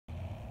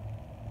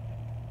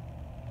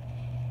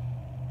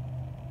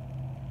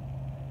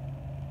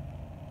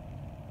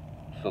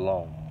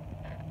Salon.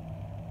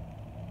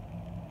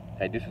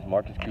 Hey, this is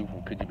Marcus Q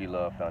from Could You Be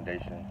Love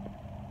Foundation.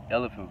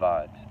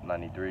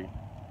 ElephantVibes93.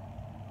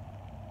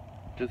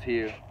 Just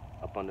here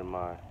up under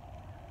my,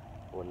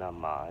 well, not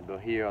mine,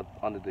 but here up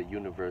under the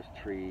universe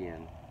tree,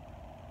 and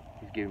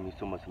he's giving me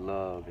so much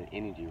love and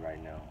energy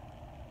right now.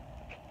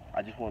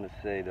 I just want to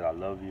say that I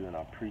love you and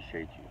I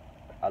appreciate you.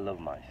 I love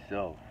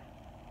myself.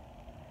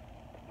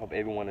 Hope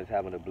everyone is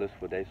having a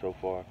blissful day so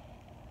far.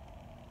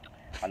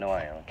 I know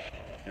I am.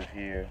 Just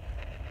here,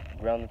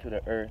 grounded to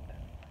the earth,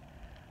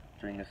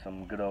 drinking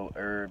some good old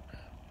herbs.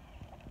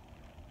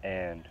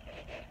 And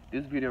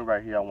this video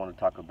right here, I want to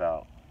talk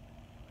about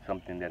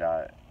something that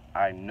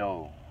I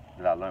know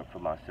that I learned for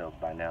myself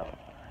by now,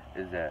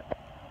 is that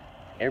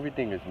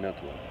everything is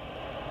mental.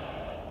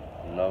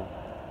 You know?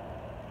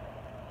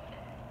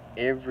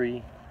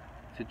 Every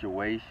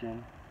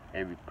situation,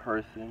 every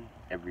person,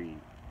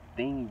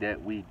 everything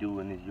that we do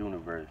in this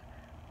universe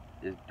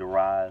is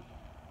derived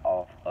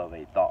off of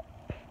a thought.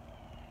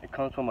 It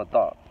comes from a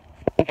thought.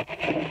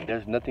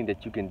 There's nothing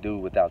that you can do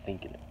without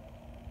thinking it.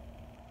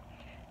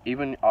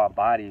 Even our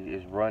body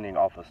is running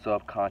off of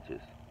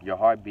subconscious. Your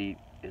heartbeat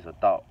is a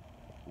thought.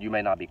 You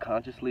may not be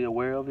consciously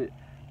aware of it,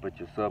 but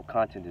your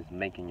subconscious is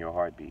making your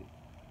heartbeat.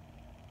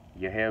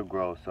 Your hair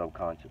grows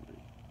subconsciously.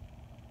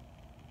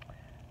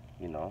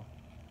 You know?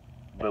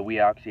 But we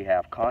actually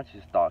have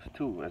conscious thoughts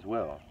too as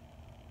well.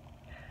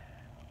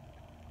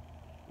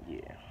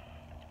 Yeah.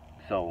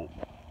 So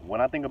when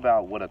I think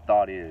about what a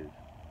thought is,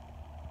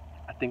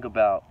 I think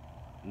about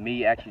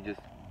me actually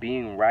just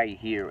being right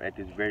here at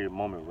this very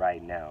moment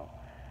right now.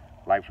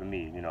 Like for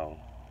me, you know,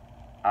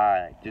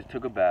 I just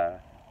took a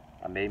bath,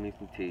 I made me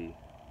some tea.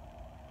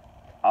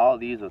 All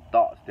these are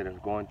thoughts that are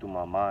going through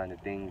my mind, the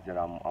things that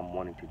I'm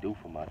wanting to do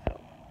for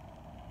myself,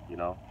 you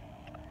know.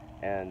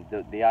 And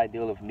the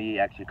ideal of me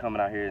actually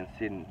coming out here and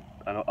sitting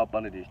up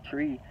under this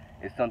tree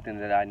is something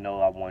that I know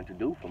I want to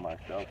do for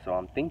myself. So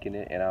I'm thinking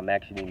it, and I'm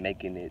actually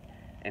making it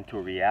into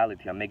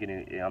reality. I'm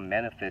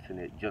manifesting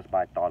it just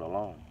by thought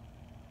alone.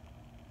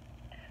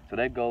 So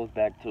that goes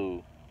back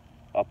to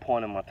a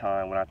point in my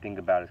time when I think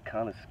about it's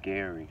kind of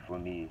scary for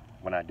me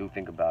when I do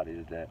think about it,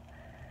 is that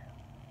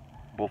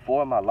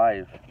before in my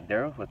life,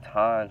 there were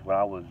times when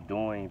I was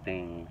doing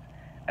things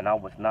and I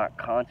was not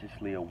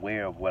consciously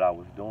aware of what I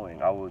was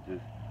doing. I was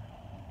just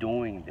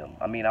doing them.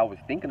 I mean, I was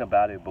thinking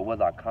about it, but was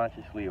I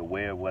consciously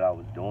aware of what I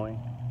was doing?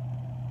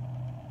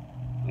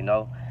 You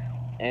know?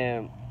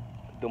 And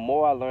the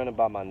more I learn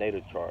about my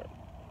natal chart,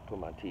 put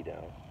my tea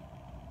down.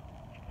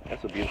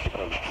 That's a beautiful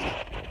color tea.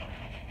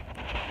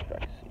 If I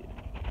can see it.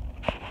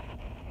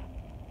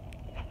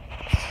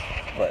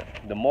 But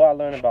the more I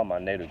learn about my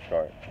natal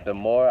chart, the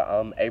more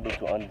I'm able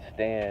to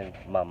understand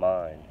my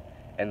mind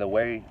and the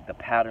way the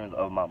patterns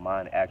of my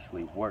mind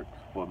actually works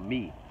for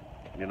me.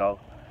 You know?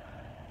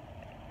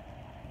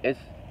 It's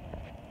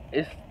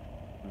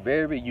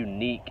very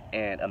unique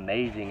and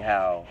amazing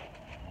how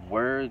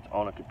words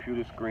on a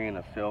computer screen,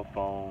 a cell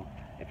phone,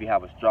 if you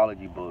have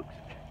astrology books,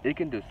 it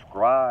can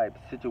describe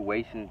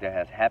situations that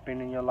has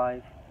happened in your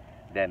life,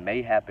 that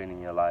may happen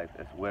in your life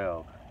as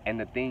well, and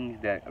the things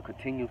that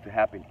continue to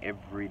happen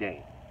every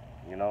day,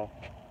 you know?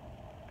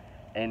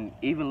 And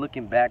even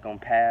looking back on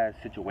past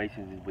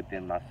situations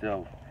within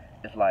myself,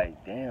 it's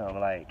like, damn,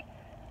 like,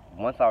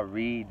 once I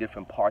read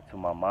different parts of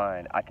my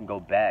mind, I can go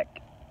back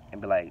and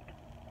be like,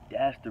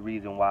 that's the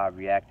reason why I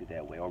reacted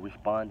that way or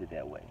responded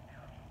that way.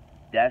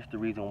 That's the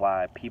reason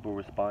why people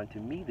respond to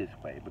me this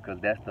way, because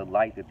that's the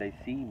light that they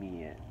see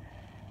me in.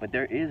 But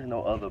there is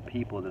no other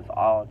people. It's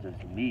all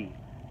just me.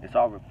 It's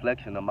all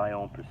reflection of my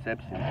own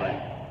perception. But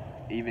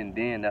even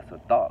then, that's a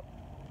thought,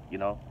 you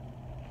know?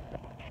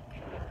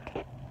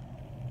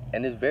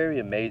 And it's very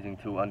amazing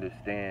to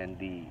understand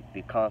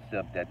the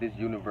concept that this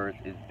universe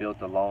is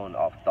built alone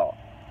off thought.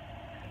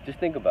 Just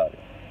think about it.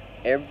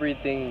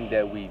 Everything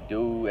that we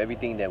do,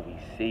 everything that we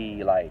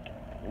see, like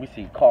we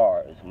see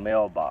cars,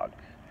 mailbox,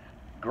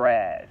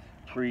 grass,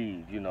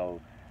 trees, you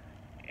know,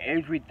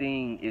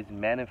 everything is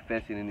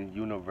manifested in this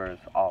universe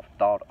off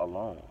thought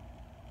alone.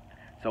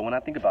 So when I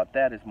think about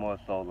that, it's more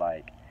so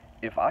like,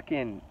 if I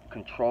can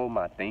control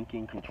my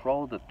thinking,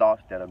 control the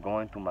thoughts that are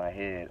going through my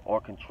head, or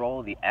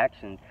control the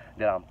actions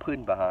that I'm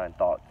putting behind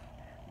thoughts,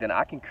 then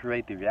I can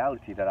create the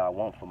reality that I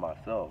want for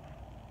myself,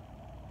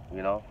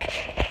 you know?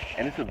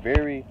 And it's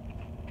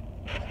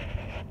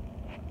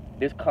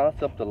this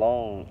concept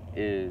alone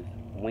is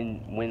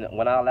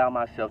when I allow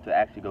myself to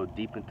actually go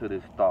deep into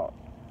this thought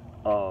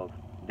of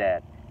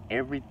that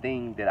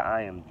everything that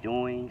I am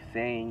doing,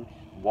 saying,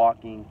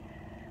 walking,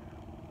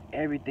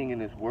 everything in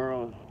this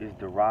world is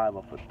derived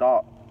of a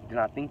thought, then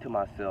I think to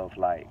myself,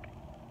 like,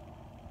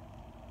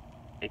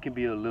 it can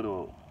be a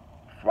little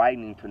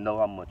frightening to know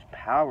how much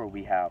power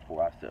we have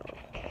for ourselves,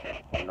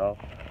 you know?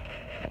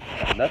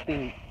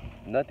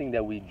 Nothing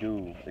that we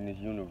do in this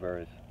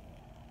universe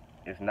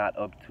is not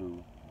up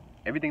to,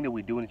 everything that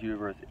we do in this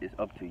universe is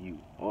up to you,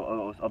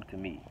 or it's up to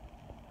me.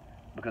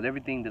 Because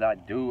everything that I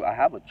do, I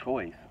have a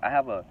choice. I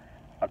have a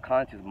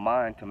conscious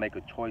mind to make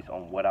a choice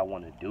on what I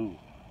want to do,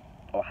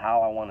 or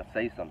how I want to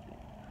say something.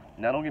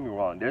 Now, don't get me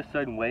wrong. There's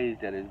certain ways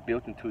that is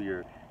built into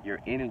your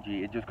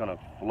energy. It's just gonna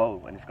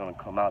flow and it's gonna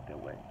come out that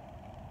way.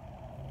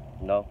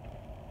 You know.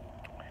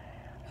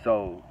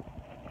 So,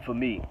 for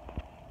me,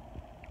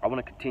 I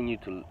want to continue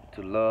to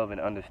love and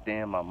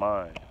understand my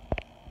mind.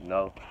 You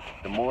know,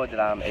 the more that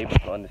I'm able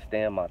to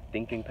understand my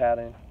thinking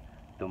pattern,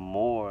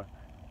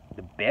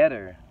 the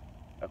better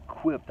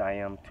equipped I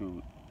am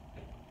to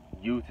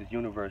use this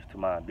universe to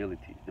my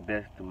abilities, the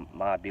best to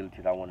my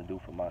abilities I want to do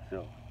for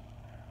myself.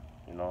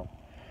 You know.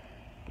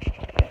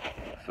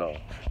 So,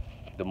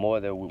 the more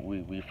that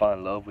we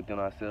find love within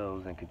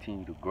ourselves and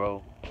continue to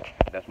grow,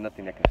 there's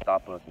nothing that can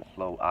stop us and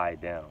slow I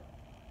down.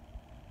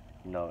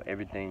 You know,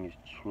 everything is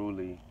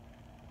truly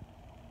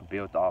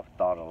built off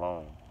thought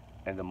alone.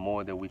 And the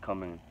more that we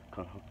come in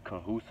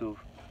cohesive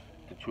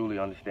to truly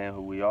understand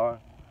who we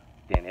are,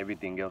 then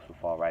everything else will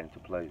fall right into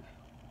place.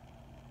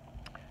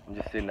 I'm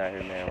just sitting out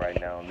here, man, right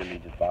now. I'm really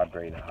just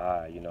vibrating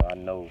high. You know, I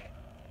know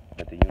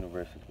that the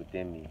universe is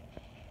within me.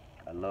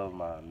 I love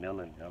my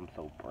melanin. I'm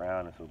so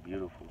brown and so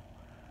beautiful.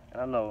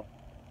 And I know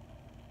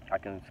I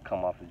can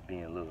come off as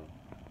being a little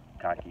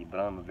cocky, but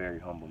I'm a very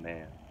humble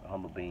man, a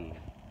humble being.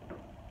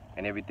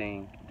 And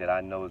everything that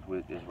I know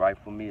is right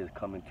for me is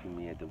coming to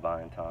me at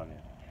divine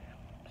timing.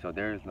 So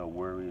there is no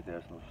worries,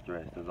 there's no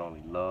stress. There's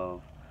only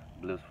love,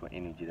 blissful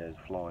energy that is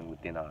flowing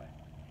within I.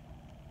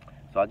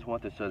 So I just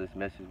want to share this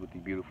message with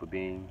you beautiful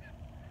beings.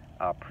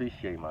 I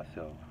appreciate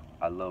myself.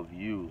 I love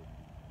you.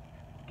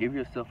 Give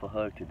yourself a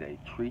hug today.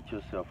 Treat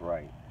yourself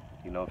right.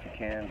 You know, if you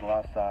can, go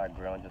outside,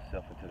 ground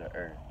yourself into the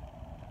earth.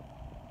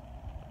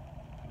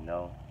 You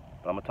know?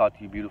 But I'm going to talk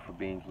to you beautiful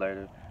beings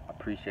later. I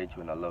appreciate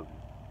you and I love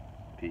you.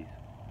 Peace.